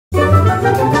Hi,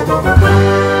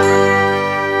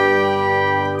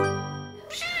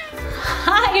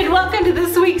 and welcome to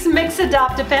this week's Mix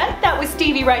Adopt-A-Pet. That was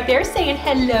Stevie right there saying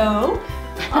hello.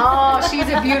 Oh, she's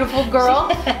a beautiful girl.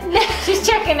 She's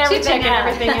checking everything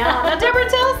out. Now, Deborah,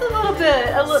 tell us a little bit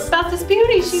about this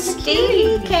beauty. She's a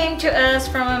cutie. Stevie came to us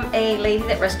from a lady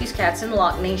that rescues cats in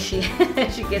Lockney. She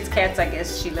gets cats, I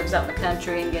guess. She lives out in the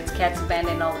country and gets cats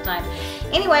abandoned all the time.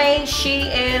 Anyway, she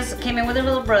came in with her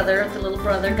little brother. The little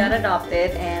brother got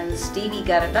adopted, and Stevie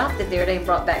got adopted there. They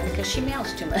brought back because she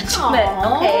meows too much. But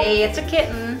okay, it's a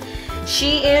kitten.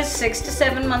 She is 6 to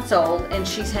 7 months old, and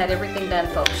she's had everything done,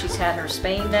 folks. She's had her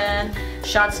spaying done,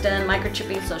 shots done,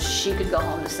 microchipping, so she could go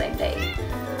home the same day.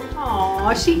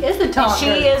 Aw, she is a talker.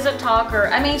 She is a talker.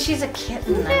 I mean, she's a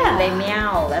kitten. Yeah. I mean, they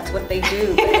meow. That's what they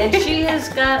do. And she has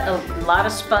got a lot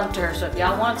of spunk to her. So if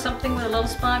y'all want something with a little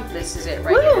spunk, this is it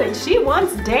right Woo, here. and she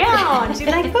wants down. She's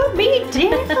like, put me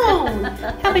down.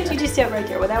 How about you just sit right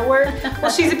there? Will that work? Well,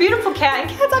 she's a beautiful cat. And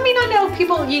cats, I mean, I know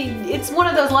people, it's one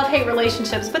of those love-hate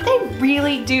relationships, but they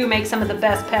really do make some of the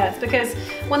best pets because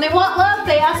when they want love,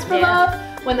 they ask for love.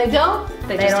 When they don't,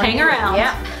 they just hang around.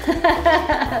 Yeah.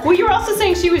 Well, you were also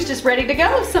saying she was just ready to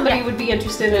go if somebody would be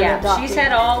interested in adopting. She's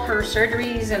had all her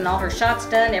surgeries and all her shots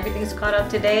done. Everything's caught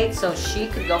up to date, so she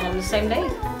could go home the same day.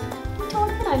 Oh,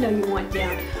 I know you want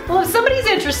down. Well, if somebody's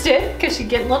interested, because she's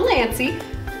getting a little antsy,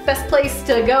 best place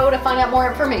to go to find out more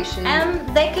information.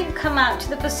 They can come out to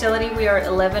the facility. We are at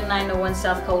 11901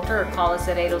 South Coulter, or call us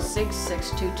at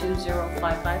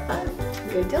 806-622-0555.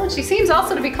 Good deal. And she seems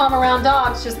also to be calm around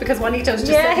dogs just because Juanito's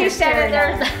just sitting here staring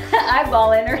at her.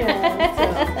 Eyeballing her.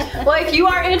 Yeah, so. Well, if you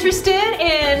are interested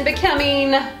in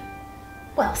becoming,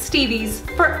 well, Stevie's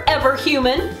forever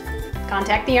human,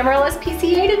 contact the MRLS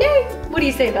PCA today. What do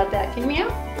you say about that? Can you meow?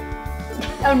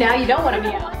 Oh, now you don't want to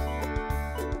meow.